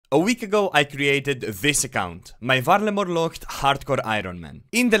A week ago I created this account, my Varlamore locked hardcore Ironman.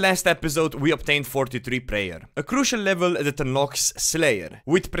 In the last episode we obtained 43 prayer, a crucial level that unlocks Slayer.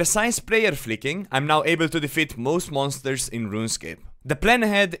 With precise prayer flicking, I'm now able to defeat most monsters in RuneScape. The plan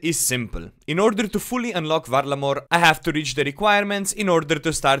ahead is simple. In order to fully unlock Varlamore, I have to reach the requirements in order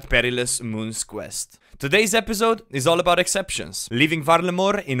to start Perilous Moon's quest. Today's episode is all about exceptions, leaving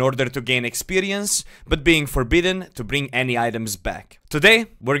Varlamore in order to gain experience, but being forbidden to bring any items back. Today,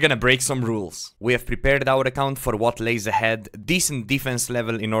 we're gonna break some rules. We have prepared our account for what lays ahead, decent defense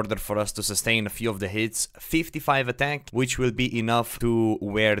level in order for us to sustain a few of the hits, 55 attack, which will be enough to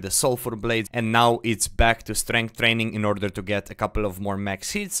wear the sulfur blades, and now it's back to strength training in order to get a couple of more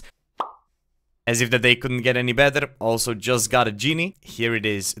max hits. As if the day couldn't get any better, also just got a genie. Here it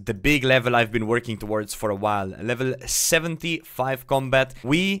is, the big level I've been working towards for a while. Level 75 combat.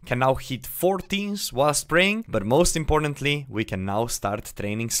 We can now hit 14s while spraying, but most importantly, we can now start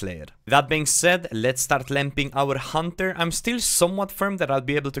training Slayer. That being said, let's start lamping our Hunter. I'm still somewhat firm that I'll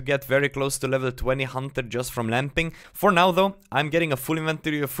be able to get very close to level 20 Hunter just from lamping. For now though, I'm getting a full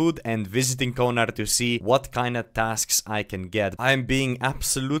inventory of food and visiting Konar to see what kind of tasks I can get. I'm being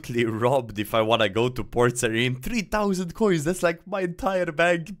absolutely robbed if I want to go to Port Sarim. 3,000 coins, that's like my entire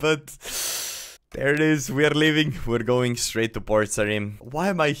bag, but there it is, we are leaving, we're going straight to Port Sarim. Why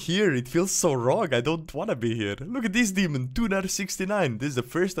am I here? It feels so wrong, I don't want to be here. Look at this demon, 269. This is the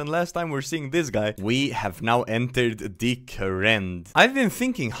first and last time we're seeing this guy. We have now entered the Current. I've been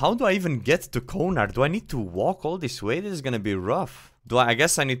thinking, how do I even get to Konar? Do I need to walk all this way? This is gonna be rough. I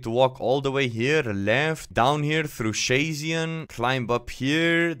guess I need to walk all the way here, left, down here through Shazian, climb up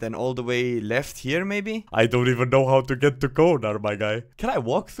here, then all the way left here maybe? I don't even know how to get to Konar, my guy. Can I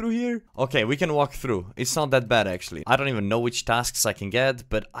walk through here? Okay, we can walk through. It's not that bad actually. I don't even know which tasks I can get,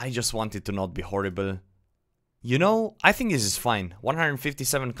 but I just want it to not be horrible. You know, I think this is fine.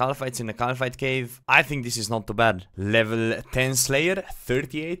 157 Califites in the Califite cave. I think this is not too bad. Level 10 Slayer,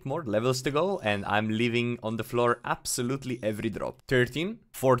 38 more levels to go, and I'm leaving on the floor absolutely every drop. 13,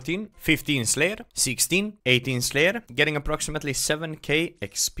 14, 15 Slayer, 16, 18 Slayer, getting approximately 7k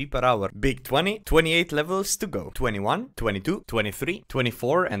XP per hour. Big 20, 28 levels to go. 21, 22, 23,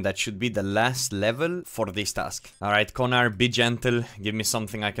 24, and that should be the last level for this task. Alright, Konar, be gentle. Give me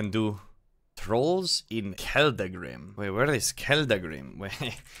something I can do. Trolls in Keldagrim. Wait, where is Keldagrim? Wait,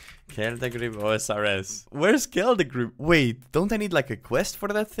 Keldagrim OSRS. Where's Keldagrim? Wait, don't I need like a quest for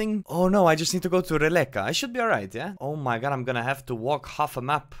that thing? Oh no, I just need to go to Releka. I should be alright, yeah? Oh my god, I'm gonna have to walk half a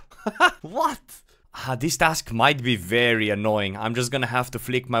map. What? This task might be very annoying. I'm just gonna have to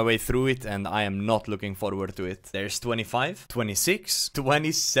flick my way through it, and I am not looking forward to it. There's 25, 26,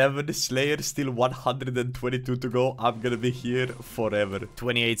 27 Slayer, still 122 to go. I'm gonna be here forever.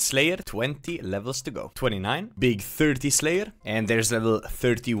 28 Slayer, 20 levels to go. 29, big 30 Slayer, and there's level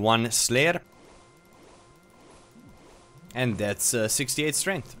 31 Slayer. And that's 68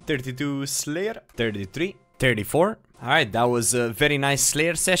 strength. 32 Slayer, 33, 34. Alright, that was a very nice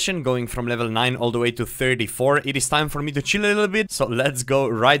Slayer session, going from level 9 all the way to 34. It is time for me to chill a little bit, so let's go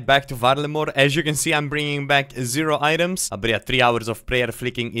right back to Varlamore. As you can see, I'm bringing back 0 items, but yeah, 3 hours of prayer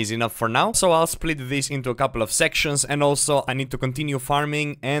flicking is enough for now. So I'll split this into a couple of sections, and also I need to continue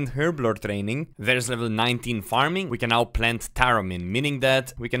farming and herblore training. There's level 19 farming. We can now plant Taromin, meaning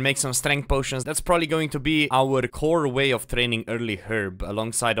that we can make some strength potions. That's probably going to be our core way of training early herb,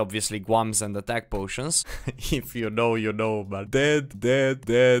 alongside obviously guams and attack potions. If you know, you know, man. Dead.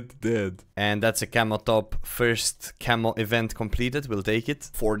 And that's a camo top. First camo event completed. We'll take it.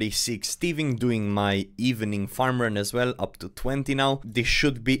 46 thieving, doing my evening farm run as well, up to 20 now. This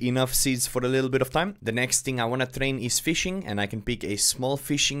should be enough seeds for a little bit of time. The next thing I want to train is fishing, and I can pick a small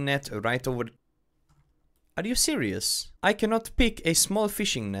fishing net right over. Are you serious? I cannot pick a small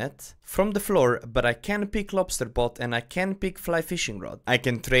fishing net from the floor, but I can pick lobster pot and I can pick fly fishing rod. I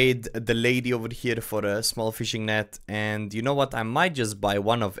can trade the lady over here for a small fishing net, and you know what? I might just buy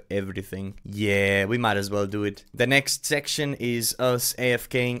one of everything. Yeah, we might as well do it. The next section is us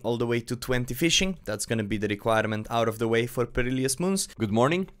AFKing all the way to 20 fishing. That's gonna be the requirement out of the way for Perilous Moons. Good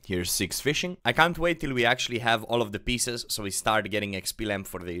morning, here's 6 fishing. I can't wait till we actually have all of the pieces, so we start getting XP lamp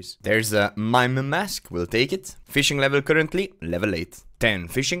for these. There's a mime mask, we'll take it. Fishing level currently, level 8. 10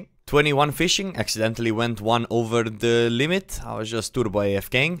 fishing. 21 fishing, accidentally went one over the limit. I was just turbo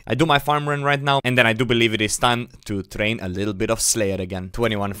AFKing. I do my farm run right now, and then I do believe it is time to train a little bit of Slayer again.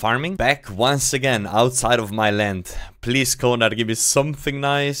 21 farming. Back once again outside of my land. Please, Konar, give me something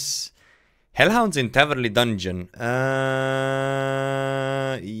nice. Hellhounds in Taverly Dungeon.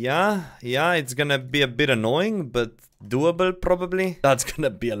 Yeah, it's gonna be a bit annoying, but doable, probably. That's gonna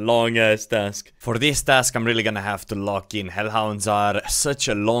be a long-ass task. For this task, I'm really gonna have to lock in. Hellhounds are such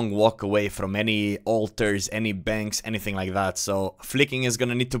a long walk away from any altars, any banks, anything like that. So flicking is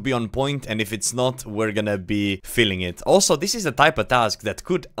gonna need to be on point, and if it's not, we're gonna be feeling it. Also, this is the type of task that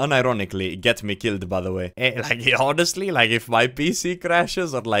could unironically get me killed, by the way. Like, honestly, like if my PC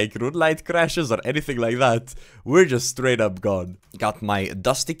crashes or like Runelite crashes or anything like that, we're just straight up gone. Got my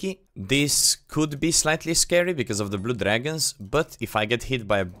Dusty key. This could be slightly scary because of the blue dragons, but if I get hit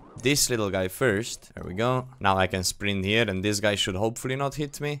by this little guy first, there we go. Now I can sprint here and this guy should hopefully not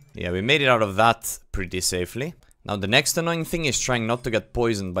hit me. Yeah, we made it out of that pretty safely. Now the next annoying thing is trying not to get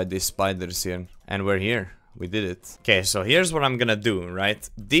poisoned by these spiders here. And we're here. We did it. Okay, so here's what I'm gonna do, right?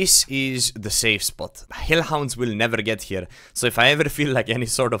 This is the safe spot. Hellhounds will never get here. So if I ever feel like any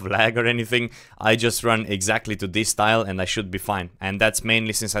sort of lag or anything, I just run exactly to this tile and I should be fine. And that's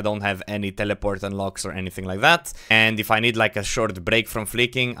mainly since I don't have any teleport unlocks or anything like that. And if I need like a short break from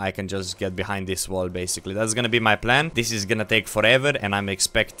flicking, I can just get behind this wall basically. That's gonna be my plan. This is gonna take forever and I'm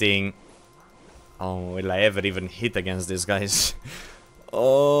expecting... Oh, will I ever even hit against these guys?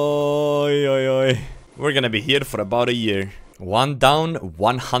 Oi, oi, oi. We're gonna be here for about a year. 1 down,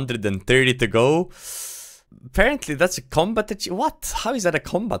 130 to go. Apparently that's a combat... What? How is that a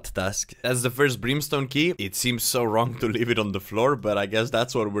combat task? That's the first brimstone key. It seems so wrong to leave it on the floor, but I guess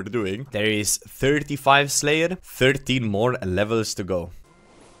that's what we're doing. There is 35 Slayer, 13 more levels to go.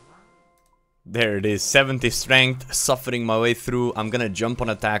 There it is, 70 strength, suffering my way through. I'm gonna jump on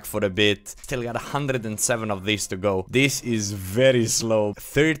attack for a bit. Still got 107 of these to go. This is very slow.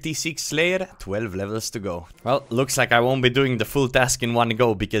 36 Slayer, 12 levels to go. Well, looks like I won't be doing the full task in one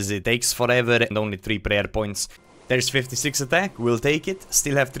go because it takes forever and only 3 prayer points. There's 56 attack, we'll take it.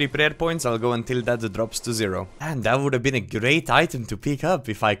 Still have 3 prayer points, I'll go until that drops to 0. And that would have been a great item to pick up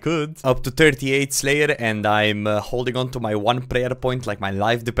if I could. Up to 38 Slayer and I'm holding on to my 1 prayer point like my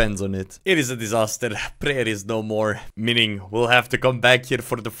life depends on it. It is a disaster, prayer is no more. Meaning, we'll have to come back here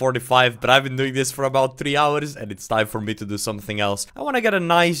for the 45, but I've been doing this for about 3 hours and it's time for me to do something else. I want to get a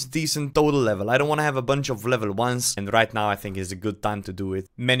nice, decent total level. I don't want to have a bunch of level 1s and right now I think is a good time to do it.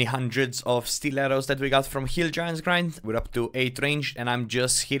 Many hundreds of steel arrows that we got from Hill Giants grind. We're up to 8 range and I'm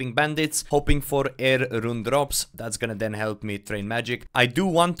just hitting bandits, hoping for air rune drops. That's gonna then help me train magic. I do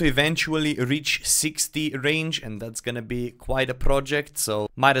want to eventually reach 60 range and that's gonna be quite a project, so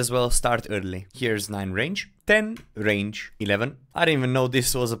might as well start early. Here's 9 range. 10 range, 11. I didn't even know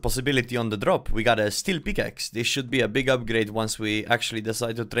this was a possibility on the drop. We got a steel pickaxe. This should be a big upgrade once we actually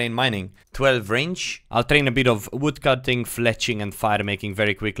decide to train mining. 12 range. I'll train a bit of woodcutting, fletching and fire making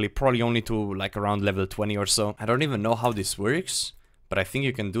very quickly. Probably only to like around level 20 or so. I don't even know how this works, but I think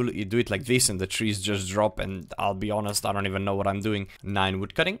you can do it like this and the trees just drop, and I'll be honest, I don't even know what I'm doing. 9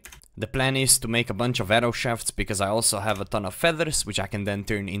 woodcutting. The plan is to make a bunch of arrow shafts because I also have a ton of feathers which I can then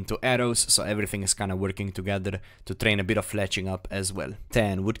turn into arrows, so everything is kind of working together to train a bit of fletching up as well.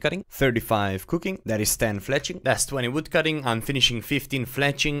 10 woodcutting, 35 cooking, that is 10 fletching, that's 20 woodcutting. I'm finishing 15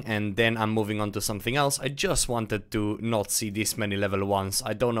 fletching and then I'm moving on to something else. I just wanted to not see this many level 1s.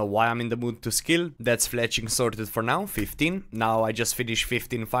 I don't know why I'm in the mood to skill. That's fletching sorted for now, 15. Now I just finished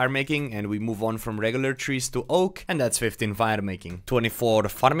 15 fire making and we move on from regular trees to oak, and that's 15 fire making. 24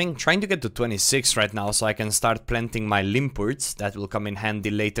 farming. Trying to get to 26 right now so I can start planting my limpwoods. That will come in handy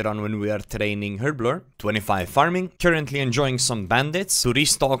later on when we are training herblore. 25 farming. Currently enjoying some bandits to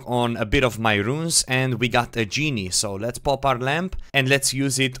restock on a bit of my runes, and we got a genie, so let's pop our lamp and let's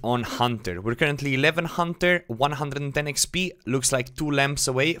use it on hunter. We're currently 11 hunter, 110 XP. Looks like 2 lamps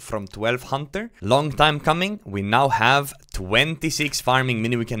away from 12 hunter. Long time coming. We now have 26 farming,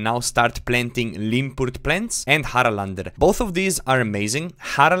 meaning we can now start planting limpwood plants and Haralander. Both of these are amazing.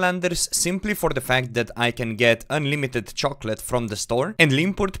 Haralander simply for the fact that I can get unlimited chocolate from the store, and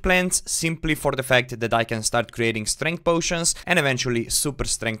limpwood plants simply for the fact that I can start creating strength potions and eventually super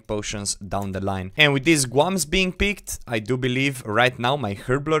strength potions down the line. And with these guams being picked, I do believe right now my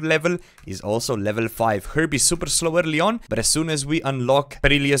herblore level is also level 5. Herb is super slow early on, but as soon as we unlock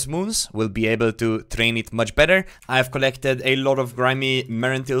Perilous Moons, we'll be able to train it much better. I've collected a lot of grimy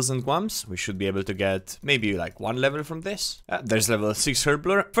Marantils and guams. We should be able to get maybe like 1 level from this. There's level 6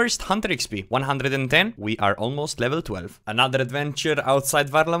 herblore. First hunter XP, 110. We are almost level 12. Another adventure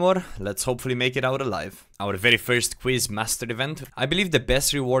outside Varlamore. Let's hopefully make it out alive. Our very first quiz master event. I believe the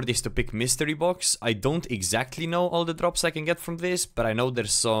best reward is to pick mystery box. I don't exactly know all the drops I can get from this, but I know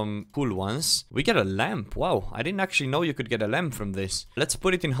there's some cool ones. We get a lamp. Wow, I didn't actually know you could get a lamp from this. Let's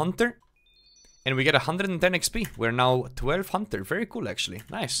put it in hunter. And we get 110 XP. We're now 12 Hunter. Very cool, actually.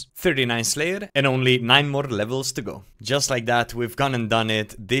 Nice. 39 Slayer and only 9 more levels to go. Just like that, we've gone and done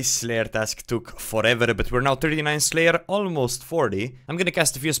it. This Slayer task took forever, but we're now 39 Slayer, almost 40. I'm gonna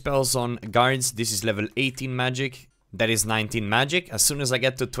cast a few spells on guards. This is level 18 magic. That is 19 magic. As soon as I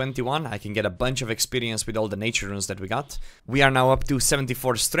get to 21, I can get a bunch of experience with all the nature runes that we got. We are now up to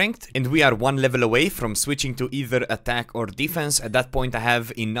 74 strength, and we are 1 level away from switching to either attack or defense. At that point, I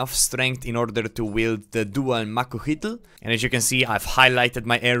have enough strength in order to wield the dual Makuhitl. And as you can see, I've highlighted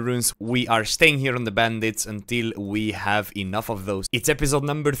my air runes. We are staying here on the bandits until we have enough of those. It's episode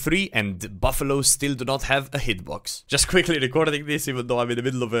number 3, and buffaloes still do not have a hitbox. Just quickly recording this, even though I'm in the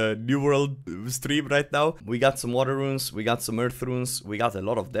middle of a New World stream right now. We got some water runes, we got some earth runes, we got a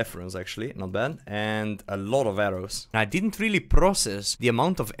lot of death runes actually, not bad, and a lot of arrows. I didn't really process the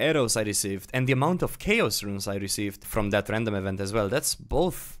amount of arrows I received and the amount of chaos runes I received from that random event as well. That's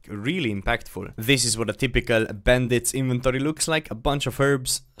both really impactful. This is what a typical bandit's inventory looks like. A bunch of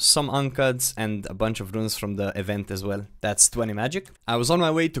herbs, some uncuts, and a bunch of runes from the event as well. That's 20 magic. I was on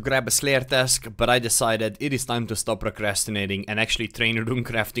my way to grab a Slayer task, but I decided it is time to stop procrastinating and actually train rune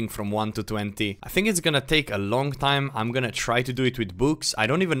crafting from 1 to 20. I think it's gonna take a long time. I'm gonna try to do it with books. I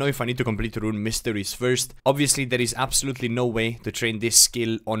don't even know if I need to complete rune mysteries first. Obviously, there is absolutely no way to train this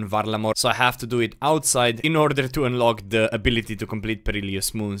skill on Varlamore, so I have to do it outside in order to unlock the ability to complete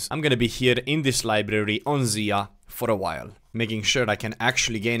Perilous Moons. I'm gonna be here in this library on Zia for a while, making sure I can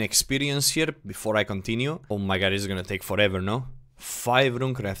actually gain experience here before I continue. Oh my god, this is gonna take forever, no? 5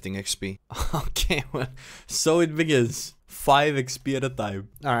 rune crafting XP. Okay, well, so it begins. 5 XP at a time.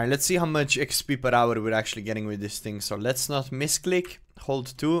 Alright, let's see how much XP per hour we're actually getting with this thing. So let's not misclick.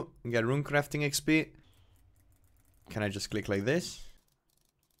 Hold 2. Get rune crafting XP. Can I just click like this?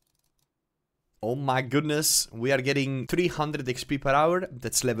 Oh my goodness, we are getting 300 XP per hour.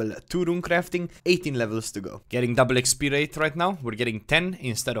 That's level 2 rune crafting, 18 levels to go. Getting double XP rate right now. We're getting 10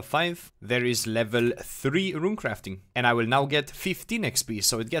 instead of 5. There is level 3 rune crafting. And I will now get 15 XP,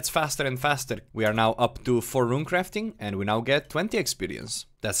 so it gets faster and faster. We are now up to 4 rune crafting, and we now get 20 experience.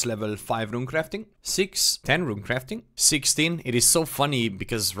 That's level 5 rune crafting. 6, 10 rune crafting. 16, it is so funny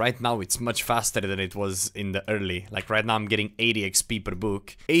because right now it's much faster than it was in the early. Like right now I'm getting 80 XP per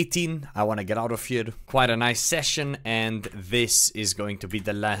book. 18, I want to get out of here. Quite a nice session, and this is going to be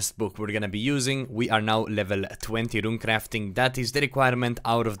the last book we're going to be using. We are now level 20 rune crafting. That is the requirement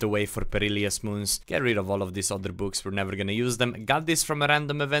out of the way for Perilous Moons. Get rid of all of these other books, we're never going to use them. Got this from a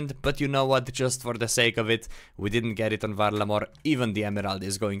random event, but you know what, just for the sake of it, we didn't get it on Varlamore. Even the emerald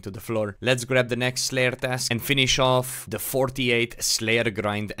is going to the floor. Let's grab the next Slayer task and finish off the 48 Slayer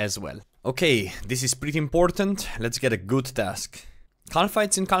grind as well. Okay, this is pretty important. Let's get a good task.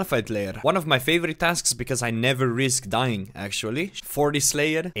 Calfights in Calfight layer. One of my favorite tasks because I never risk dying, actually. 40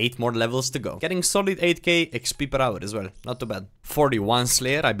 Slayer, 8 more levels to go. Getting solid 8k XP per hour as well. Not too bad. 41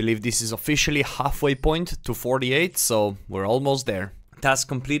 Slayer, I believe this is officially halfway point to 48, so we're almost there. Task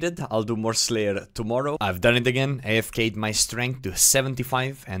completed. I'll do more Slayer tomorrow. I've done it again. AFK'd my strength to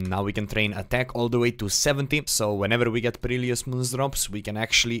 75, and now we can train attack all the way to 70. So whenever we get Perilous Moons drops, we can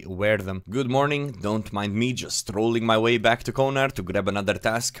actually wear them. Good morning. Don't mind me just strolling my way back to Konar to grab another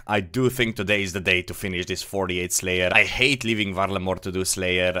task. I do think today is the day to finish this 48 Slayer. I hate leaving Varlamore to do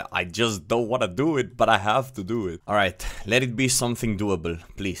Slayer. I just don't want to do it, but I have to do it. Alright, let it be something doable,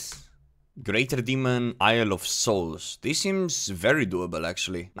 please. Greater Demon, Isle of Souls. This seems very doable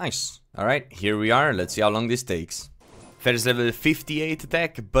actually. Nice. Alright, here we are. Let's see how long this takes. First level 58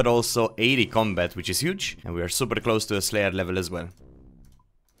 attack, but also 80 combat, which is huge. And we are super close to a Slayer level as well.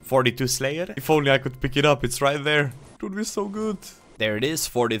 42 Slayer. If only I could pick it up, it's right there. It would be so good. There it is,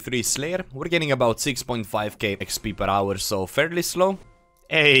 43 Slayer. We're getting about 6.5k XP per hour, so fairly slow.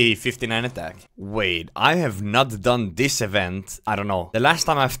 Hey, 59 attack. Wait, I have not done this event. I don't know. The last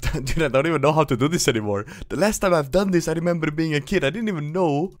time I've done... Dude, I don't even know how to do this anymore. The last time I've done this, I remember being a kid. I didn't even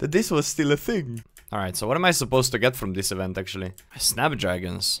know that this was still a thing. Alright, so what am I supposed to get from this event, actually?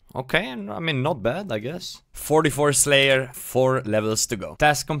 Snapdragons. Okay, I mean, not bad, I guess. 44 Slayer, 4 levels to go.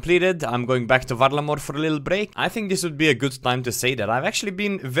 Task completed. I'm going back to Varlamore for a little break. I think this would be a good time to say that I've actually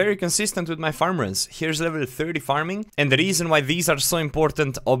been very consistent with my farm runs. Here's level 30 farming. And the reason why these are so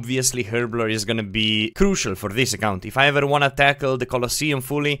important, obviously Herblore is gonna be crucial for this account. If I ever wanna tackle the Colosseum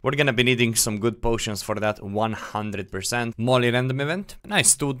fully, we're gonna be needing some good potions for that 100%. Molly random event.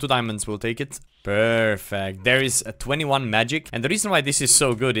 Nice, 2 diamonds, we'll take it. Perfect. There is a 21 magic, and the reason why this is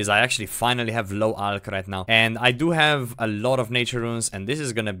so good is I actually finally have low alch right now, and I do have a lot of nature runes, and this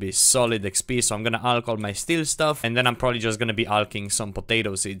is gonna be solid XP, so I'm gonna alch all my steel stuff, and then I'm probably just gonna be alching some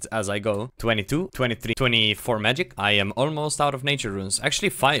potato seeds as I go. 22, 23, 24 magic. I am almost out of nature runes. Actually,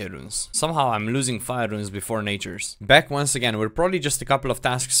 fire runes. Somehow I'm losing fire runes before natures. Back once again. We're probably just a couple of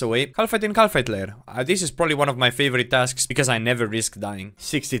tasks away. Calfight in Calfight lair. This is probably one of my favorite tasks because I never risk dying.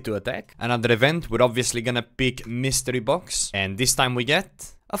 62 attack. Another event. We're obviously gonna pick mystery box, and this time we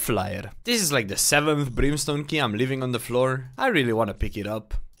get a flyer. This is like the 7th brimstone key. I'm leaving on the floor. I really want to pick it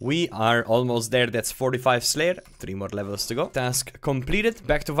up. We are almost there. That's 45 Slayer. 3 more levels to go. Task completed.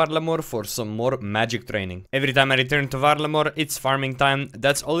 Back to Varlamore for some more magic training. Every time I return to Varlamore, it's farming time.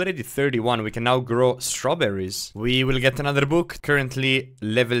 That's already 31. We can now grow strawberries. We will get another book. Currently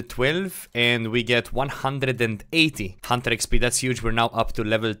level 12. And we get 180 Hunter XP. That's huge. We're now up to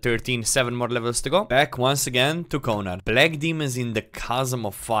level 13. 7 more levels to go. Back once again to Konar. Black Demons in the Chasm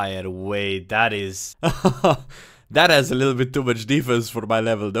of Fire. Wait, that is... That has a little bit too much defense for my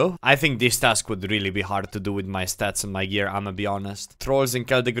level though. I think this task would really be hard to do with my stats and my gear, I'ma be honest. Trolls in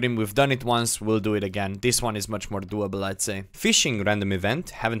Keldegrim, we've done it once, we'll do it again. This one is much more doable, I'd say. Fishing random event.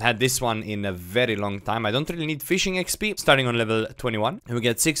 Haven't had this one in a very long time. I don't really need fishing XP. Starting on level 21. And we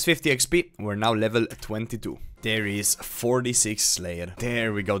get 650 XP. We're now level 22. There is 46 Slayer.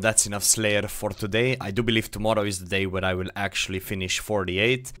 There we go, that's enough Slayer for today. I do believe tomorrow is the day where I will actually finish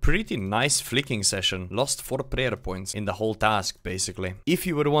 48. Pretty nice flicking session. Lost 4 prayer points in the whole task, basically. If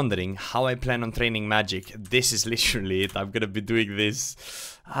you were wondering how I plan on training magic, this is literally it. I'm gonna be doing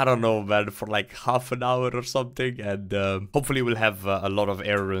this, I don't know, man, for like half an hour or something, and hopefully we'll have a lot of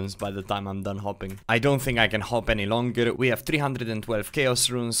air runes by the time I'm done hopping. I don't think I can hop any longer. We have 312 chaos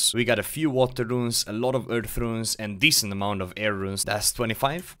runes, we got a few water runes, a lot of earth runes, and decent amount of air runes. That's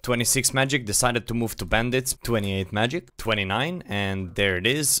 25. 26 magic, decided to move to bandits. 28 magic, 29, and there it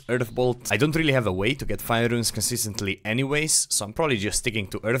is, earth bolt. I don't really have a way to get fire runes consistently anyways, so I'm probably just sticking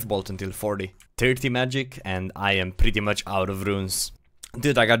to earth bolt until 40. 30 magic, and I am pretty much out of runes.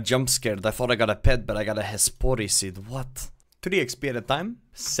 Dude, I got jump scared. I thought I got a pet, but I got a Hespori seed. What? 3 XP at a time?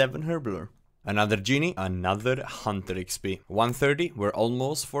 7 herblore. Another genie, another hunter XP. 130, we're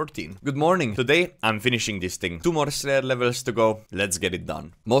almost 14. Good morning. Today, I'm finishing this thing. 2 more Slayer levels to go. Let's get it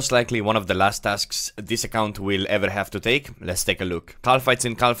done. Most likely one of the last tasks this account will ever have to take. Let's take a look. Calfights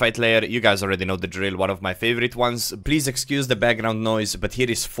in Calfight lair. You guys already know the drill. One of my favorite ones. Please excuse the background noise, but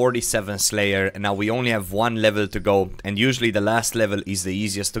here is 47 Slayer. Now we only have 1 level to go, and usually the last level is the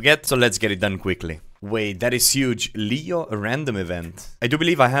easiest to get, so let's get it done quickly. Wait, that is huge. Leo random event. I do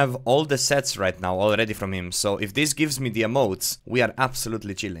believe I have all the sets right now already from him, so if this gives me the emotes, we are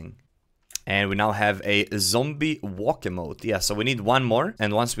absolutely chilling. And we now have a zombie walk emote. Yeah, so we need 1 more,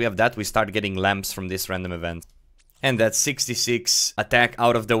 and once we have that, we start getting lamps from this random event. And that's 66 attack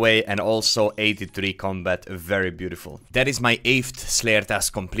out of the way, and also 83 combat. Very beautiful. That is my 8th Slayer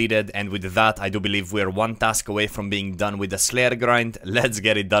task completed, and with that I do believe we are 1 task away from being done with the Slayer grind. Let's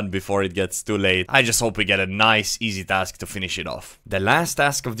get it done before it gets too late. I just hope we get a nice easy task to finish it off. The last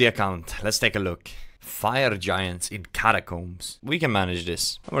task of the account. Let's take a look. Fire giants in catacombs. We can manage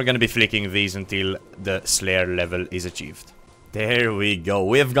this. We're gonna be flicking these until the Slayer level is achieved. There we go,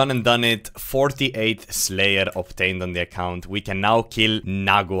 we have gone and done it. 48 Slayer obtained on the account. We can now kill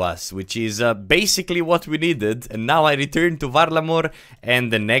Naguas, which is basically what we needed. And now I return to Varlamore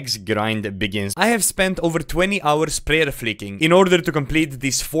and the next grind begins. I have spent over 20 hours prayer flicking in order to complete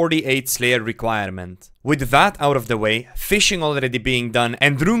this 48 Slayer requirement. With that out of the way, fishing already being done,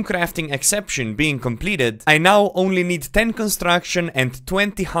 and runecrafting exception being completed, I now only need 10 construction and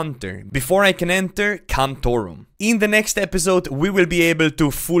 20 hunter before I can enter Cam Torum. In the next episode, we will be able to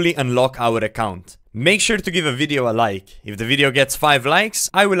fully unlock our account. Make sure to give a video a like. If the video gets 5 likes,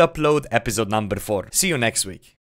 I will upload episode number 4. See you next week.